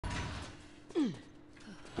You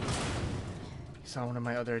saw one of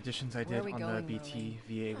my other editions I did on the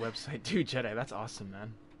BTVA website. Dude, Jedi, that's awesome,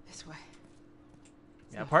 man. This way.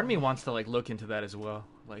 Yeah, part of me wants to like look into that as well,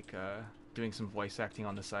 like doing some voice acting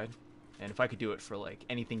on the side. And if I could do it for like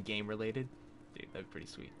anything game related, dude, that'd be pretty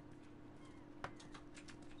sweet.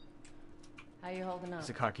 How you holding up? He's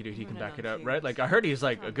a cocky dude, he can back it up, right? Like I heard he's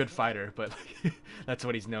like a good fighter, but like, that's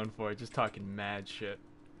what he's known for, just talking mad shit.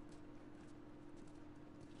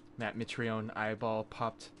 Matt Mitrione eyeball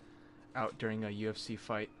popped out during a UFC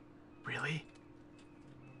fight. Really?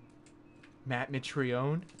 Matt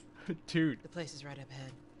Mitrione? Dude. The place is right up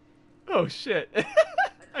ahead. Oh shit.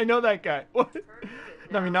 I know that guy. What?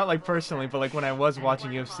 No, I mean not like personally, but like when I was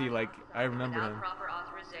watching UFC, like I remember him.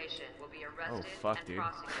 Oh fuck, dude.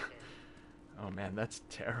 Oh man, that's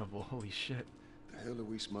terrible. Holy shit. The hell are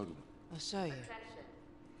we smuggling? I'll show you.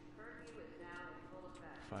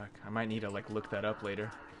 Fuck. I might need to like look that up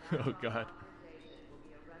later. Oh god.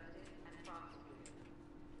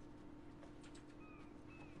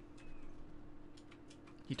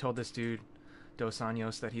 He told this dude, Dos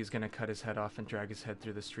Anjos, that he's gonna cut his head off and drag his head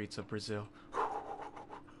through the streets of Brazil.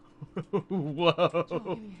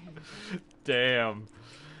 Whoa. Damn.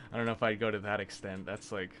 I don't know if I'd go to that extent.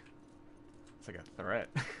 That's like... It's like a threat.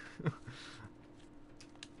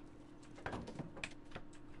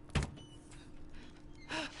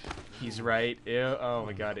 He's right. Ew. Oh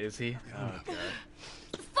my god, is he? Oh god.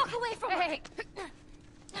 Fuck away from her!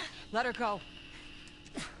 Let her go.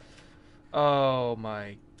 Oh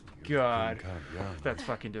my god. That's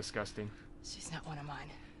fucking disgusting. She's not one of mine.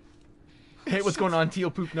 Hey, what's going on, Teal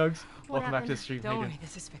Poop Nugs? Welcome back to the stream. Don't worry,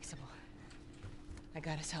 this is fixable. I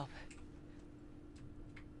got his help.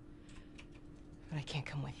 But I can't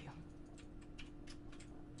come with you.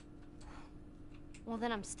 Well,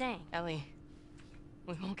 then I'm staying. Ellie,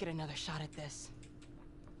 we won't get another shot at this.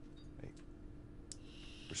 Hey,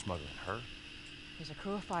 we're smuggling her? There's a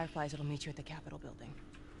crew of Fireflies that'll meet you at the Capitol building.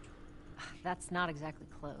 That's not exactly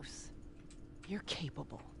close. You're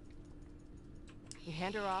capable. You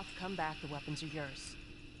hand her off, come back, the weapons are yours.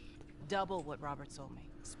 Double what Robert sold me.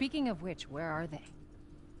 Speaking of which, where are they?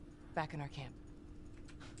 Back in our camp.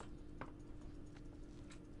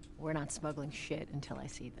 We're not smuggling shit until I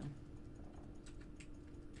see them.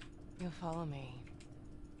 You'll follow me.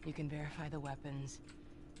 You can verify the weapons.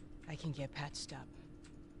 I can get patched up.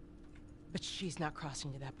 But she's not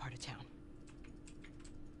crossing to that part of town.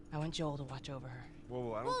 I want Joel to watch over her.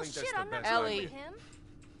 Whoa, I don't think that's the best Ellie. idea. Him?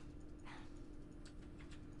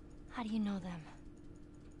 How do you know them?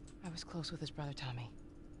 I was close with his brother Tommy.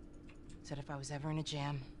 Said if I was ever in a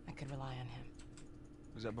jam, I could rely on him.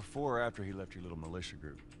 Was that before or after he left your little militia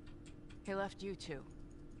group? He left you too.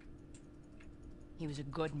 He was a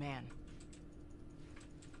good man.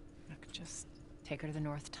 Look, just take her to the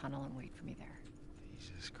North Tunnel and wait for me there.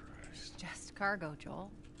 Jesus Christ. Just cargo,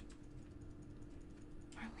 Joel.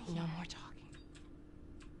 No more talking.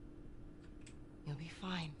 You'll be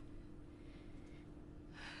fine.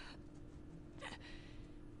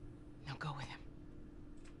 Now go with him.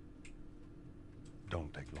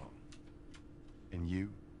 Don't take long. And you,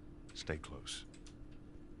 stay close.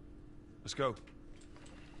 Let's go.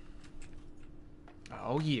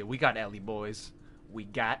 Oh yeah, we got Ellie, boys. We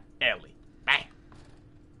got Ellie. Bam.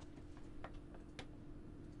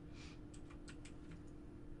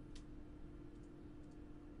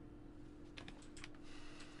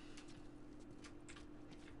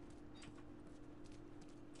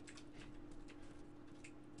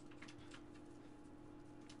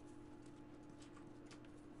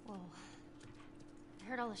 Well, I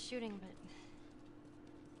heard all the shooting, but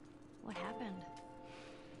what happened?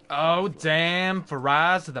 Oh damn,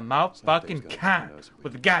 Faraz to the motherfucking con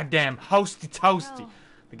with the goddamn hosty toasty.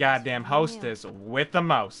 The goddamn hostess with the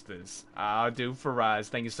mostess. Oh, dude, Faraz,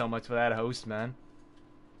 thank you so much for that host, man.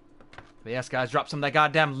 But yes, guys, drop some of that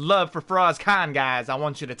goddamn love for Faraz Khan, guys. I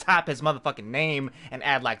want you to type his motherfucking name and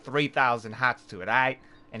add like 3,000 hearts to it, alright?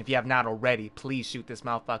 And if you have not already, please shoot this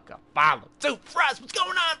motherfucker. Follow. Dude, Faraz, what's going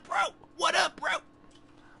on, bro? What up, bro?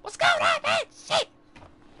 What's going on, man? Shit.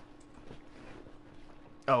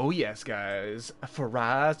 Oh, yes, guys.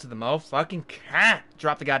 Faraz to the motherfucking cat.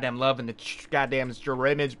 Drop the goddamn love in the goddamn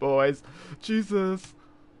image, boys. Jesus.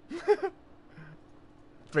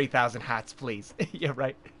 3,000 hearts, please. Yeah,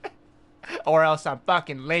 right. Or else I'm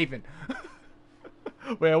fucking leaving.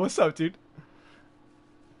 Wait, what's up, dude?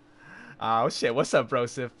 Oh, shit. What's up, bro?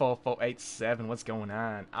 4487. What's going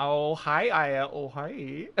on? Oh, hi, Aya. Oh,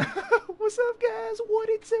 hi. What's up, guys? What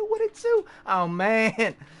it do? What it do? Oh,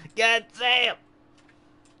 man. God damn.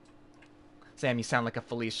 Sam, you sound like a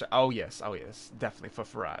Felicia. Oh yes, definitely for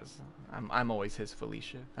Faraz. I'm always his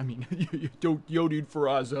Felicia. I mean, yo, dude,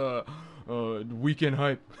 Faraz, weekend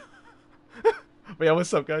hype. But yeah,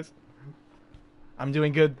 what's up, guys? I'm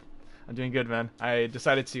doing good. I'm doing good, man. I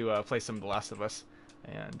decided to play some The Last of Us,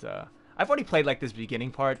 and I've already played like this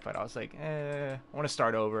beginning part, but I was like, I want to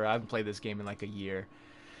start over. I haven't played this game in like a year,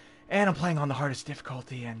 and I'm playing on the hardest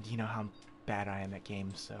difficulty, and you know how bad I am at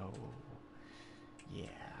games, so yeah.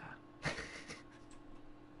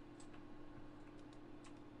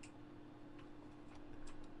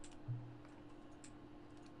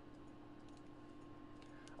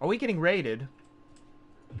 Are we getting raided?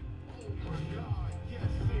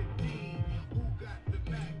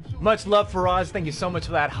 Much love, Faraz. Thank you so much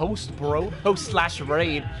for that host, bro.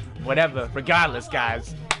 Host/raid. Whatever. Regardless,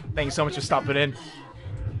 guys. Thank you so much for stopping in.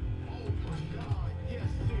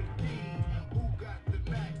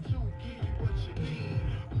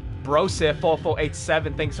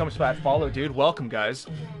 Brosif4487. Thanks so much for that follow, dude. Welcome, guys.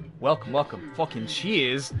 Welcome, welcome. Fucking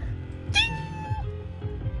cheers.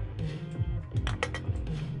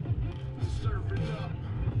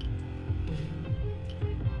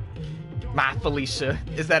 My Felicia.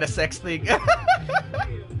 Is that a sex thing? Man,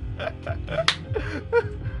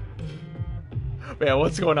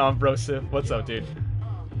 what's going on, bro, Sif? What's up, dude?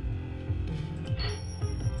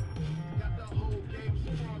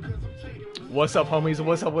 What's up, homies?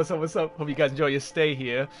 What's up, what's up, what's up? Hope you guys enjoy your stay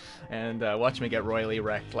here. And watch me get royally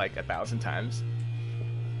wrecked like 1,000 times.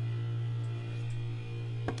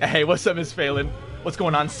 Hey, what's up, Miss Phelan? What's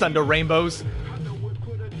going on, Sunder Rainbows?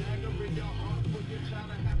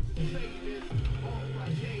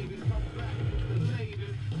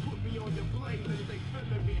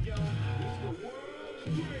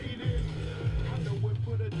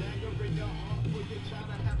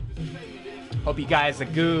 Hope you guys are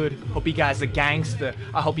good. Hope you guys are gangster.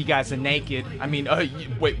 I hope you guys are naked. I mean,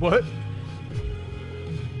 wait, what?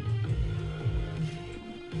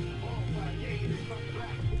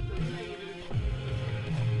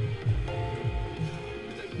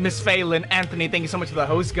 Miss Phelan, Anthony, thank you so much for the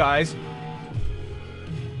host, guys.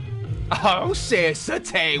 Oh, sis,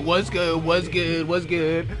 Satay, what's good, what's good, what's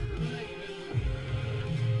good?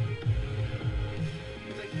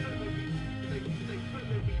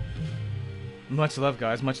 Much love,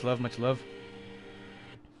 guys. Much love, much love.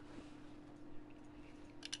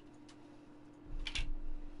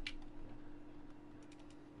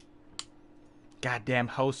 Goddamn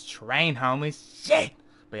host train, homies. Shit!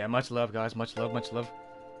 But yeah, much love, guys. Much love, much love.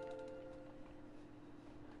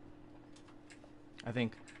 I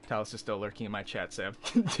think Talos is still lurking in my chat, Sam.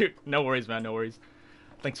 Dude, no worries, man. No worries.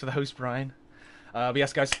 Thanks for the host, Brian. But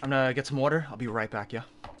yes, guys, I'm gonna get some water. I'll be right back, yeah?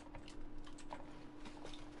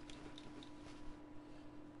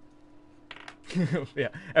 Yeah,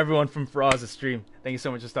 everyone from Faraz's stream, thank you so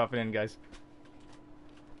much for stopping in, guys.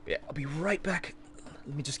 Yeah, I'll be right back.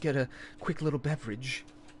 Let me just get a quick little beverage.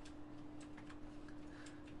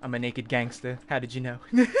 I'm a naked gangster. How did you know?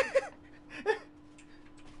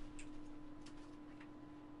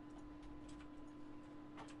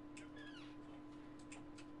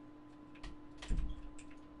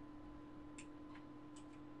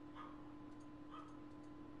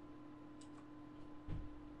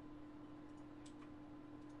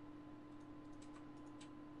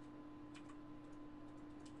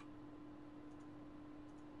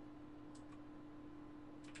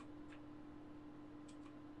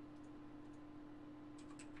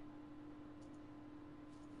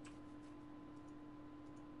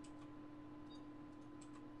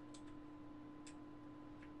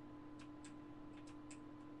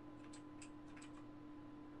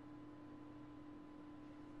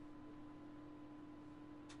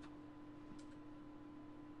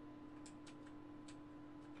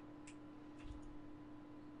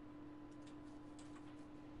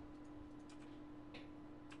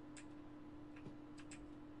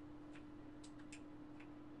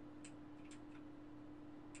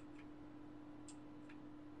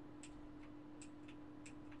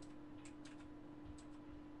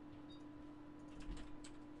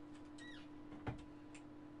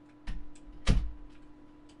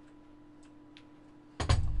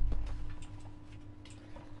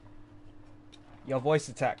 Your voice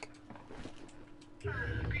attack.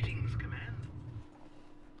 Greetings, Command.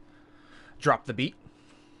 Drop the beat.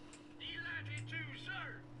 Delighted to,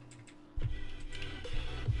 sir.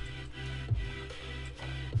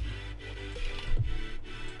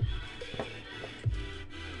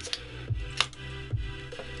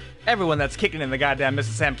 Everyone that's kicking in the goddamn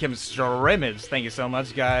MrSamKim streamers, thank you so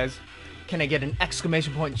much, guys. Can I get an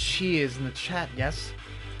exclamation point cheers in the chat? Yes.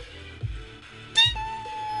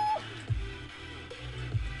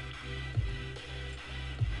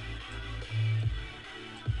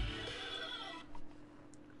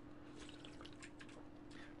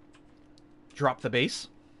 Drop the bass.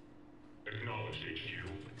 Acknowledged, HQ.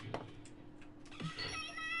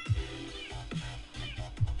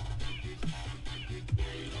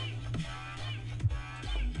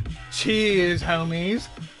 Cheers, homies.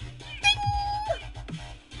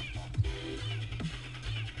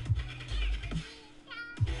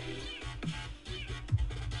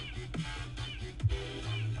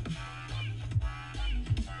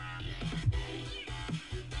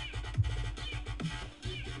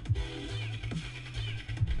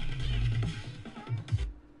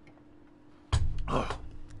 Oh,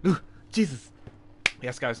 ooh, Jesus.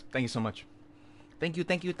 Yes, guys. Thank you so much. Thank you,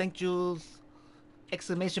 thank you, thank you.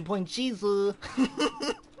 Exclamation point, Jesus.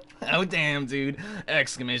 Oh, damn, dude.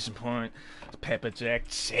 Exclamation point. Pepper Jack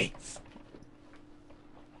Chase.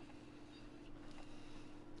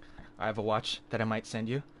 I have a watch that I might send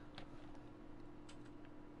you.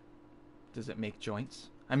 Does it make joints?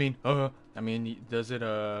 I mean, does it,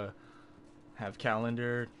 have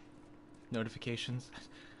calendar notifications?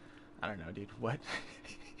 I don't know, dude. What?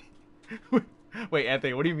 Wait,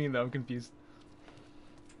 Anthony, what do you mean, though? I'm confused.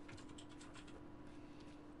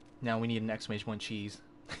 Now we need an exclamation point cheese.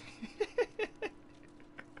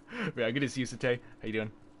 Yeah, good to see you, Sate. How you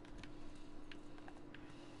doing?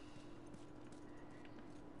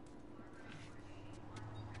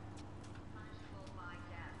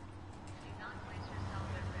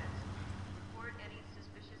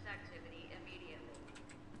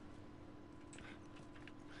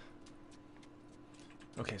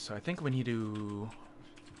 Okay, so I think we need to...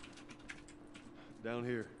 Down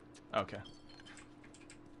here. Okay.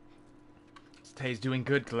 Tate's doing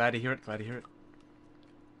good. Glad to hear it. Glad to hear it.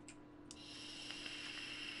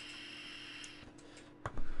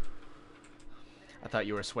 I thought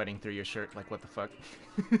you were sweating through your shirt. Like, what the fuck?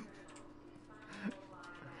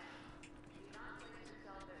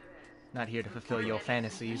 Not here to fulfill your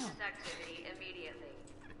fantasies.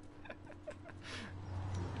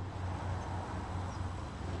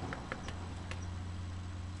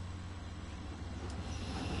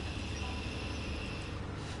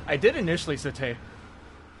 I did initially, Sate.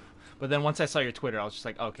 But then once I saw your Twitter, I was just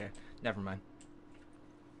like, okay, never mind.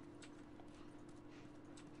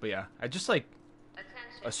 But yeah, I just like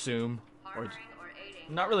assume, or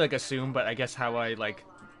not really like assume, but I guess how I like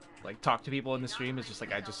talk to people in the stream is just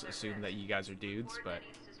like I just assume that you guys are dudes, but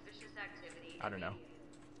I don't know.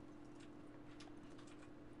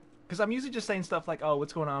 Because I'm usually just saying stuff like, oh,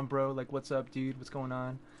 what's going on, bro? Like, what's up, dude? What's going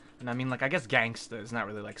on? And I mean, like, I guess gangsta is not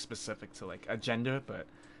really like specific to like a gender, but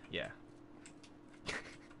yeah.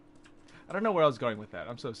 I don't know where I was going with that.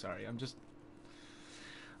 I'm so sorry. I'm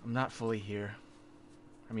not fully here.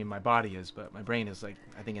 I mean, my body is, but my brain is like,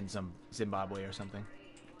 I think in some Zimbabwe or something.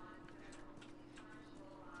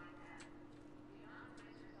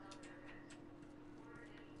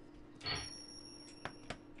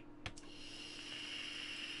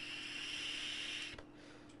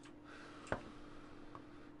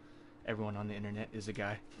 Everyone on the internet is a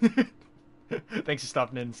guy. Thanks for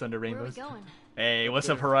stopping in, Thunder Rainbows. Where are we going? Hey, what's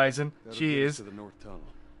up, Horizon? Cheers. To the north tunnel.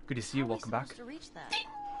 Good to see you. Welcome back. To reach that?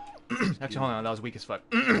 Actually, hold on. That was weak as fuck.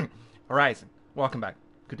 Horizon, welcome back.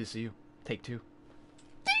 Good to see you. Take 2.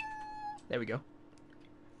 There we go.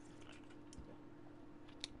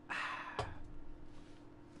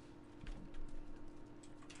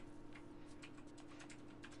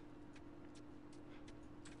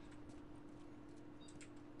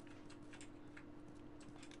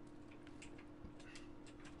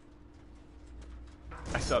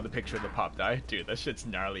 I saw the picture of the pop die. Dude, that shit's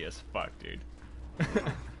gnarly as fuck, dude.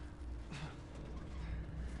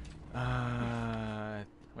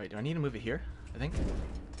 Wait, do I need to move it here? I think.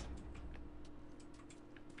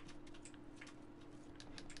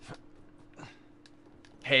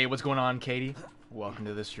 Hey, what's going on, Katie? Welcome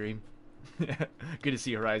to the stream. Good to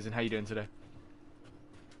see you, Horizon. How you doing today?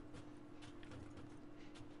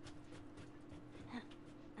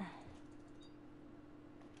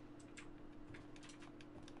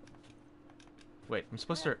 Wait, I'm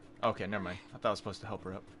supposed to... Okay, never mind. I thought I was supposed to help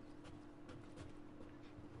her up.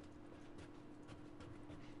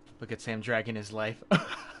 Look at Sam dragging his life.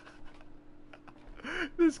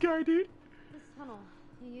 This guy, dude. This tunnel.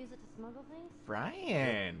 You use it to smuggle things?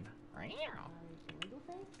 Brian. Illegal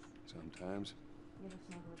things? Sometimes. You ever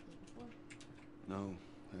smuggled a kid before? No,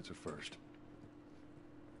 that's a first.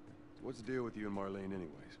 What's the deal with you and Marlene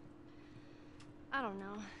anyways? I don't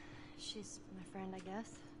know. She's my friend, I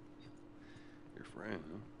guess. Your friend,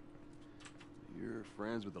 huh? You're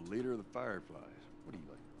friends with the leader of the Fireflies. What are you,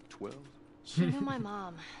 like, 12? She knew my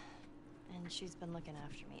mom. And she's been looking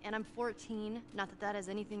after me. And I'm 14. Not that that has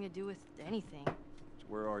anything to do with anything. So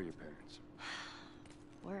where are your parents?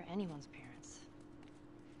 Where are anyone's parents?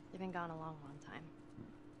 They've been gone a long, long time.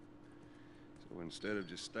 So instead of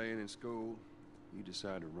just staying in school, you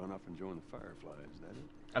decide to run off and join the Fireflies, is that it?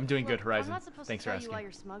 I'm doing good, Look, Horizon. I'm not supposed Thanks to for tell you why asking.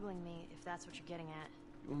 you're smuggling me, if that's what you're getting at.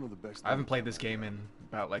 One of the best I haven't things played this about game it. in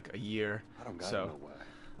about like a year, I don't gotta so know why.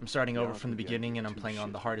 I'm starting Yeah, over I'll from the give you beginning, and I'm 2 playing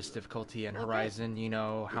on the shits. hardest difficulty. And Okay. Horizon, you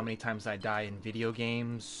know how many times I die in video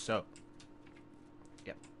games, so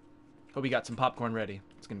yep. Hope you got some popcorn ready.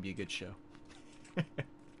 It's gonna be a good show.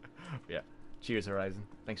 Yeah. Cheers, Horizon.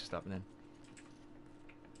 Thanks for stopping in.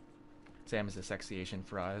 Sam is a sexy Asian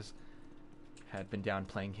Faraz. Had been down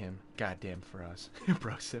playing him. Goddamn Faraz.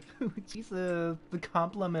 Brosip. Jesus. The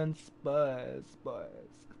compliments. Buzz.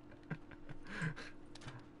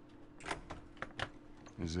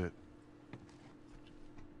 Is it?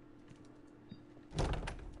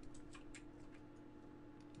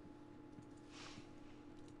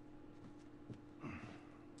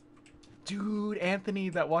 Dude, Anthony,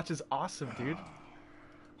 that watch is awesome, dude.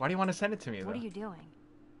 Why do you want to send it to me, though? What are you doing?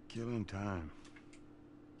 Killing time.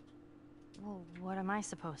 Well, what am I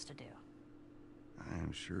supposed to do? I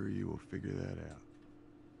am sure you will figure that out.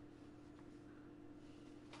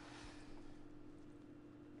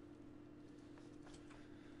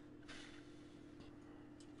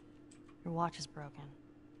 Your watch is broken.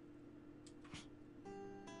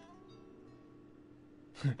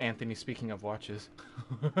 Anthony, speaking of watches.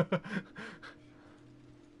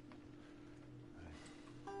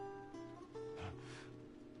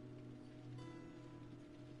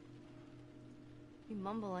 You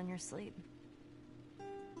mumble in your sleep.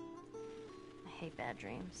 I hate bad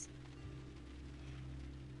dreams.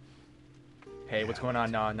 Hey, what's going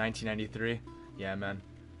on now? 1993? Yeah, man.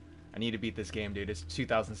 I need to beat this game, dude. It's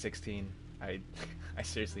 2016. I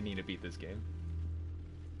seriously need to beat this game.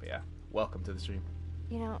 But yeah, welcome to the stream.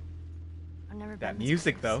 You know, I've never been That this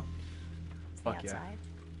music, close. though. It's Fuck the yeah. outside.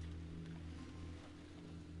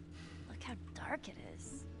 Look how dark it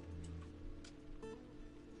is.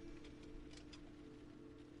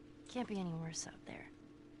 Can't be any worse out there.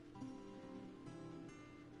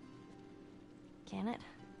 Can it?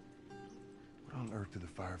 What on earth do the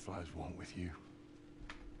Fireflies want with you?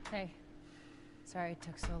 Hey. Sorry it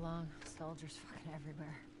took so long. Soldiers fucking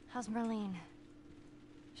everywhere. How's Marlene?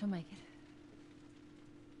 She'll make it.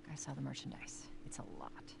 I saw the merchandise. It's a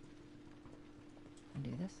lot. Wanna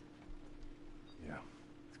do this? Yeah.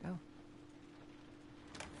 Let's go.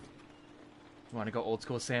 You want to go old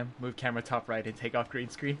school, Sam? Move camera top right and take off green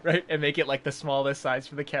screen, right? And make it like the smallest size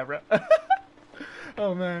for the camera.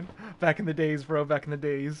 Oh, man. Back in the days, bro. Back in the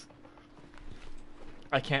days.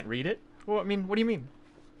 I can't read it? Well, I mean, what do you mean?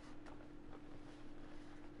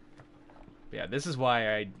 Yeah, this is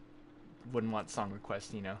why I wouldn't want song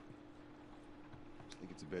requests, you know. I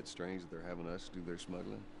think it's a bit strange that they're having us do their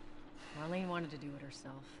smuggling. Marlene wanted to do it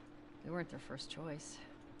herself. We weren't their first choice.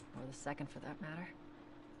 Or the second, for that matter.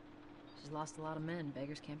 She's lost a lot of men.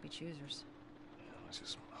 Beggars can't be choosers. Let's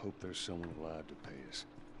just hope there's someone alive to pay us.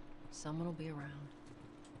 Someone will be around.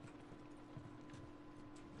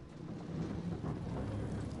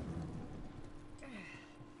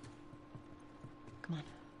 Come on.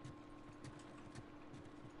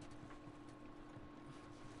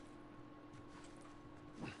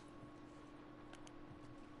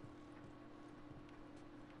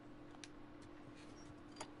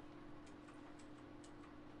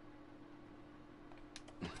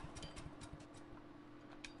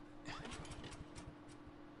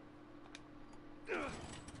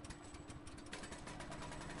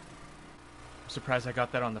 Surprised I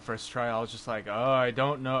got that on the first try. I was just like, oh, I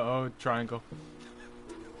don't know. Oh, triangle.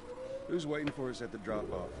 Who's waiting for us at the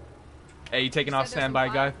drop-off? Hey, you taking She off said there's some standby,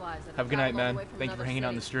 guy? fireflies that Have a good night, traveled all the man. way from Thank you for another hanging out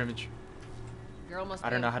in the city. scrimmage. Girl must I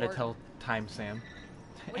don't be know how to important. tell time, Sam.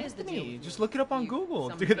 What is the deal Anthony, with just you? look it up on You Google.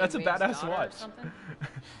 some Dude, that's a big wig's badass daughter or watch. something?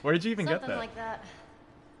 Where did you even Something get that? like that.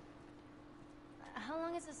 How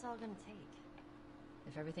long is this all gonna take?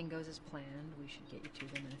 If everything goes as planned, we should get you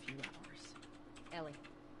to them in a few hours. Ellie,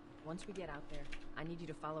 once we get out there, I need you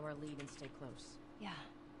to follow our lead and stay close. Yeah,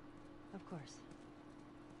 of course.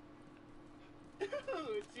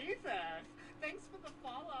 Ooh, Jesus. Thanks for the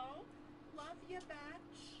follow. Love you,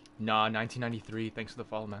 bitch. Nah, 1993. Thanks for the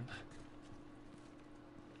follow, man.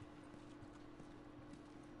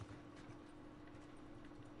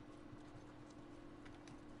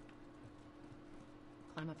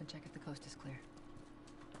 Climb up and check if the coast is clear.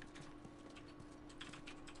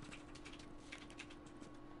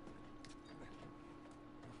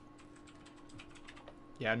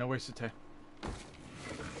 Yeah, no worries, Sate.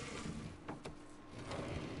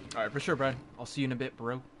 Alright, for sure, Brian. I'll see you in a bit,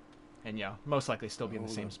 bro. And yeah, most likely still be in the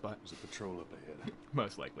Hold same up. spot. There's a patrol up ahead.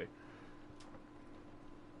 Most likely.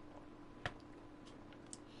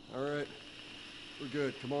 All right. We're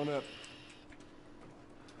good. Come on up.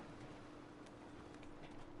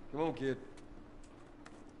 Come on, kid.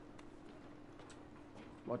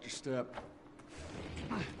 Watch your step.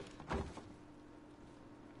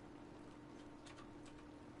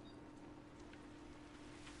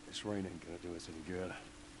 This rain ain't gonna do us any good.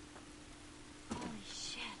 Holy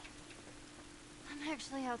shit. I'm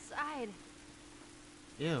actually outside.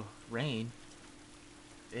 Ew, rain.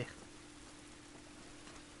 Ugh.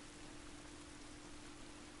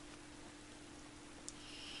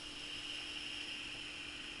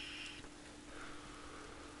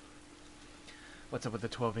 What's up with the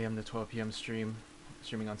 12 a.m. to 12 p.m. streaming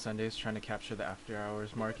on Sundays, trying to capture the after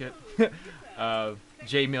hours market?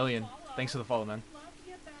 J Million, thanks for the follow, man.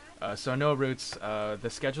 So no Roots, the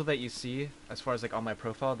schedule that you see as far as like on my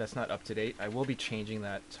profile, that's not up to date. I will be changing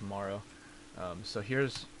that tomorrow. So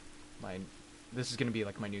here's this is gonna be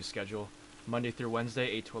like my new schedule: Monday through Wednesday,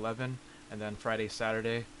 8 to 11, and then Friday,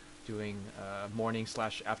 Saturday, doing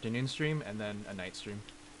morning/afternoon stream, and then a night stream.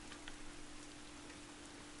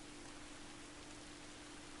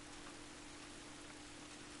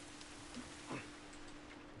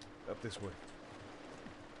 Up this way.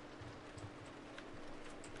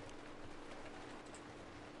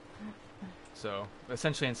 So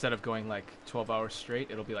essentially, instead of going like 12 hours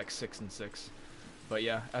straight, it'll be like 6 and 6. But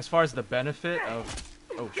yeah, as far as the benefit of,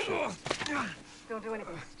 oh shit. Don't do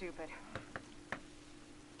anything stupid.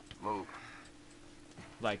 Move.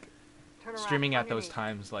 Like Turn around, streaming on at your those knees.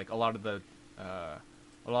 times, like a lot of the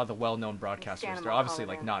well-known broadcasters, they're obviously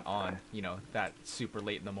like not on, you know, that super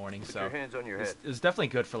late in the morning. So your hands on your head. it's definitely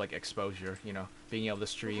good for like exposure, you know, being able to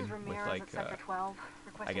stream with like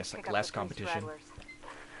I guess like less competition.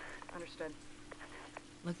 Understood.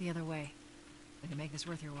 Look the other way. We can make this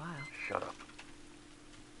worth your while. Shut up.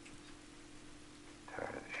 Tired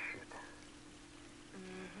of this shit.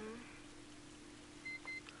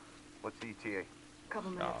 What's the ETA?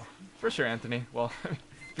 Couple minutes. Oh, for sure, Anthony. Well, if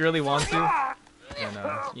you really want to, then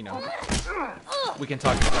you know, we can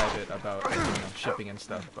talk in private about you know, shipping and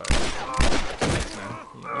stuff. But thanks, man.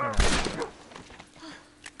 You don't have to.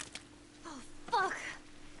 Oh, fuck.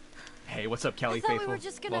 Hey, what's up, Kelly I thought we Faithful? were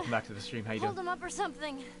just gonna Welcome back to the stream. How you Hold doing? him up or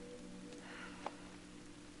something.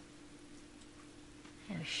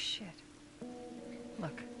 Oh, shit.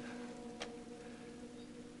 Look.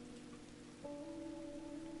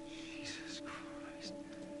 Jesus Christ.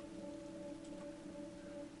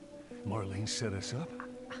 Marlene set us up?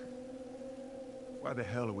 Why the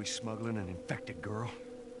hell are we smuggling an infected girl?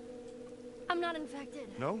 I'm not infected.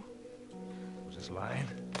 No? Was this lying?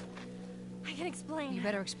 I can explain. You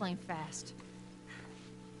better explain fast.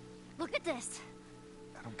 Look at this.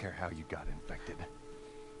 I don't care how you got infected.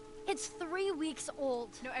 It's 3 weeks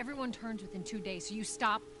old. No, everyone turns within 2 days, so you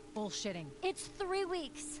stop bullshitting. It's 3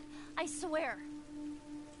 weeks. I swear.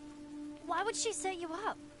 Why would she set you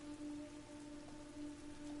up?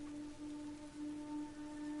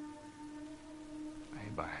 I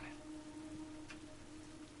ain't buying it.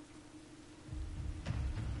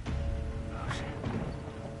 Oh,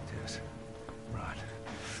 shit. Tess. Run.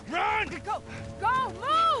 Run! Go! Go!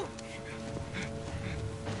 Move!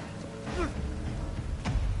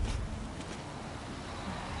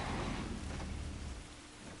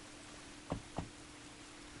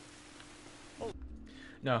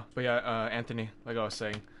 No, but yeah, Anthony, like I was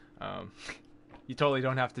saying, you totally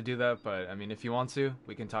don't have to do that, but I mean, if you want to,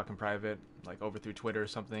 we can talk in private, like over through Twitter or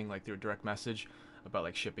something, like through a direct message about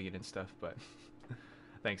like shipping it and stuff, but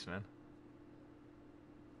thanks, man.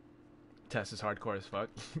 Tess is hardcore as fuck.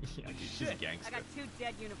 Yeah, dude, she's a I gangster. got 2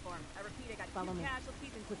 dead uniforms. I repeat, I got Follow 2 me.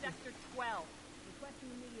 casualties in Sector 12. Requesting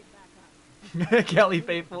immediate backup. Kelly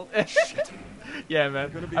Faithful. Yeah,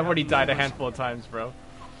 man. I've already died a handful of times, bro. All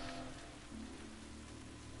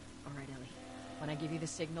right, Ellie. When I give you the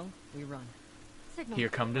signal, we run. Signal. Here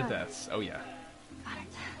come the Run. deaths. Oh, yeah. Got it.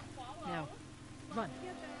 Now, run.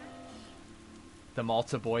 The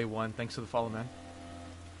Malta Boy won. Thanks for the follow, man.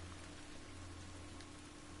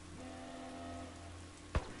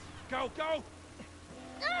 Go, go!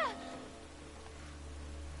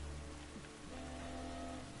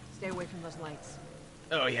 Stay away from those lights.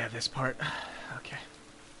 Oh, yeah, this part. Okay.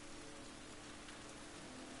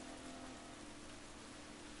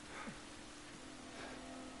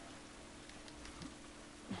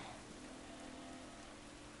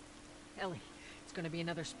 Ellie, it's gonna be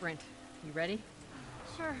another sprint. You ready?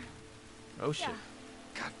 Sure. Oh, shit.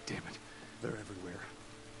 Yeah. God damn it. They're everywhere.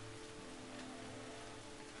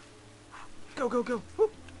 Go, go, go.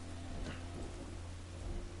 Woo.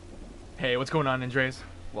 Hey, what's going on, Andres?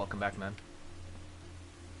 Welcome back, man.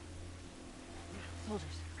 Soldiers,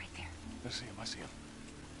 right there. I see him, I see him.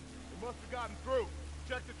 must have gotten through.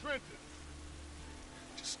 Check the trenches.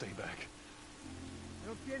 Just stay back. I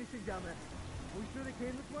don't see anything down there. Are we sure they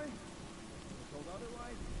came this way? We're told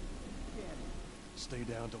otherwise. Scan it. Stay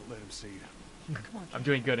down, don't let him see you. Come on, I'm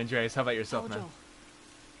doing good, Andreas. How about yourself, follow man?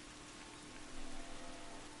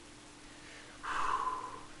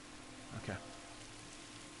 Joel. Okay.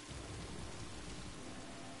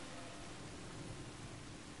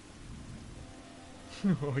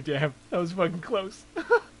 Oh damn, that was fucking close.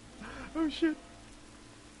 Oh shit.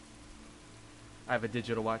 I have a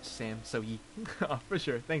digital watch, Sam, so ye. Oh, for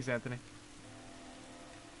sure. Thanks, Anthony.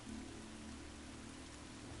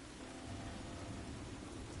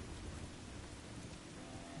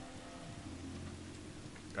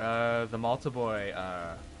 The Malta boy,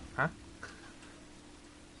 huh?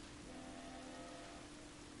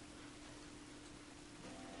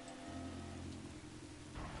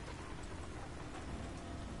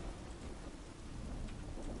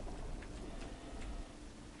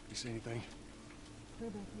 You see anything? Clear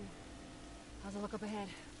back here. How's it look up ahead?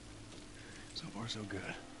 So far, so good.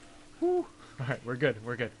 Woo. Alright, we're good,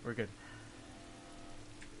 we're good, we're good.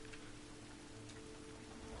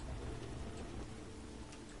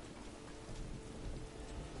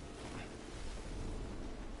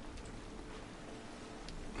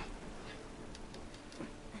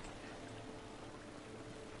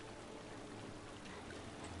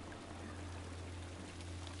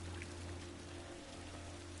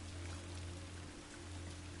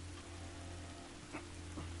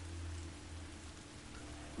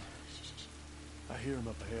 I hear him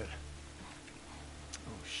up ahead.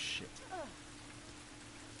 Oh shit.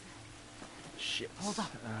 Shit. Hold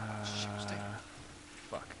up.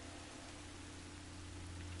 Fuck.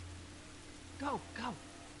 Go, go.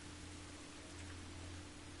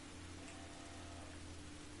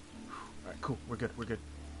 Alright, cool. We're good, we're good.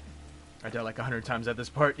 I died like 100 times at this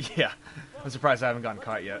part. Yeah. I'm surprised I haven't gotten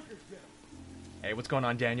caught yet. Hey, what's going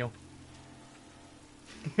on, Daniel?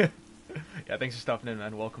 Yeah, thanks for stopping in,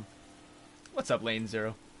 man. Welcome. What's up, Lane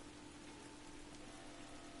Zero?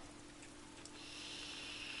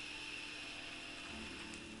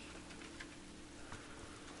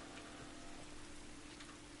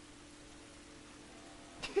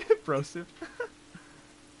 Brosif.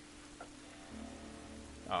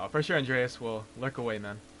 Oh, for sure, Andreas will lurk away,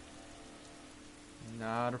 man.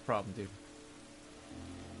 Not a problem, dude.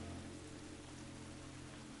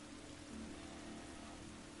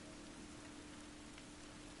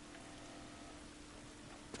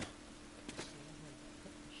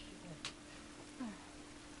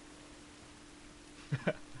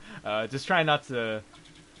 Just try not to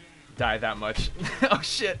die that much. Oh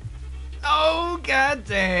shit. Oh god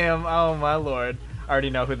damn. Oh my lord. I already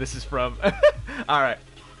know who this is from. Alright.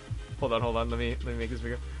 Hold on. Let me make this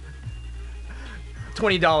bigger.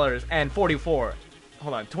 $20 and 44.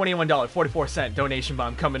 Hold on. $21.44 donation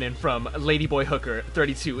bomb coming in from Ladyboy Hooker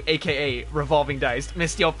 32, aka Revolving Dice.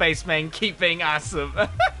 Missed your face, man. Keep being awesome.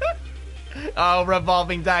 Oh,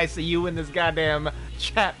 Revolving Dice, are you in this goddamn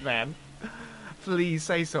chat, man? Please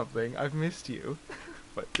say something. I've missed you.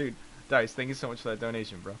 But dude, Dice, thank you so much for that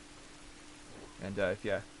donation, bro. And if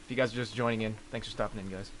you guys are just joining in, thanks for stopping in,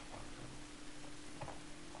 guys.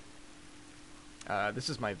 This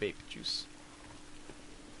is my vape juice.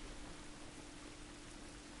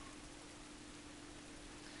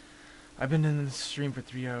 I've been in the stream for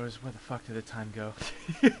 3 hours. Where the fuck did the time go?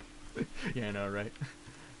 Yeah, I know, right?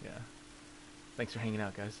 Yeah. Thanks for hanging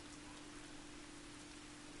out, guys.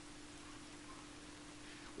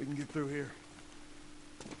 We can get through here.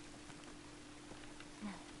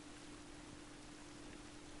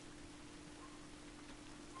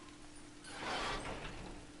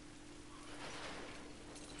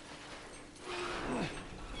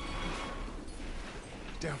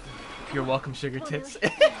 Down. You're welcome, Sugar Tits.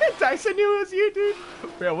 Dice, I knew it was you, dude.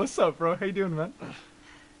 Yeah, what's up, bro? How you doing, man?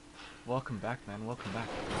 Welcome back, man. Welcome back.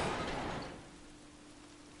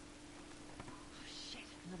 Oh, shit.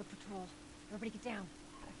 Another patrol. Everybody get down.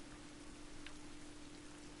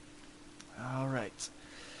 Alright.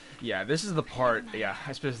 Yeah, this is the part. Yeah,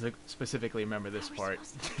 I specifically remember this part.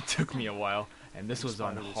 It took me a while, and this was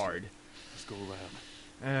on hard. Let's go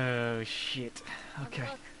around. Oh, shit. Okay.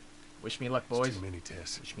 Wish me luck, boys. Too many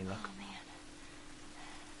tests. Wish me luck. Oh, man.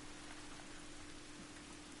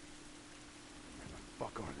 Where the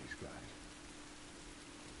fuck are these guys?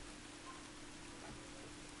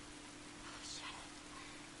 Oh, shit.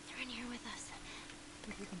 They're in here with us.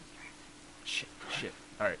 Shit.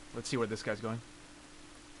 Alright, let's see where this guy's going.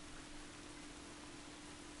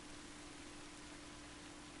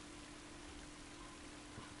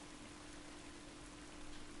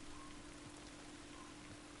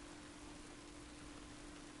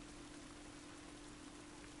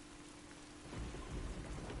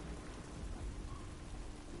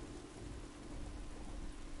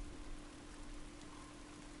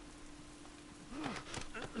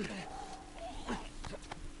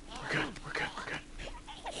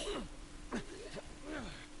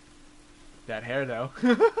 hair, though.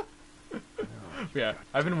 Yeah,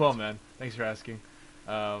 I've been well, man. Thanks for asking.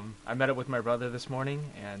 I met up with my brother this morning,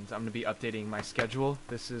 and I'm gonna be updating my schedule.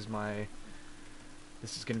 This is gonna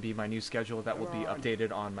be my new schedule that will be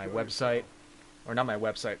updated on my website, or not my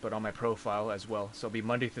website, but on my profile as well. So it'll be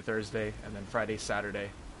Monday through Thursday, and then Friday, Saturday,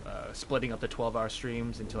 splitting up the 12-hour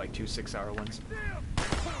streams into like 2 6-hour ones.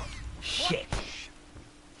 Shit.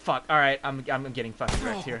 Fuck. All right, I'm getting fucking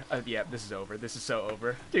wrecked here. Yeah, this is over. This is so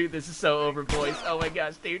over, dude. This is so over, boys. Oh my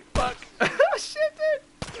gosh, dude. Fuck. Shit, dude.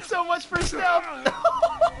 So much for stealth.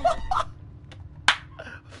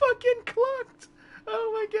 Fucking clunked.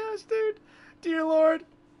 Oh my gosh, dude. Dear Lord.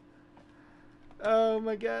 Oh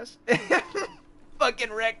my gosh.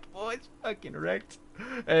 Fucking wrecked, boys. Fucking wrecked.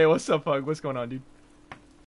 Hey, what's up, Pug? What's going on, dude?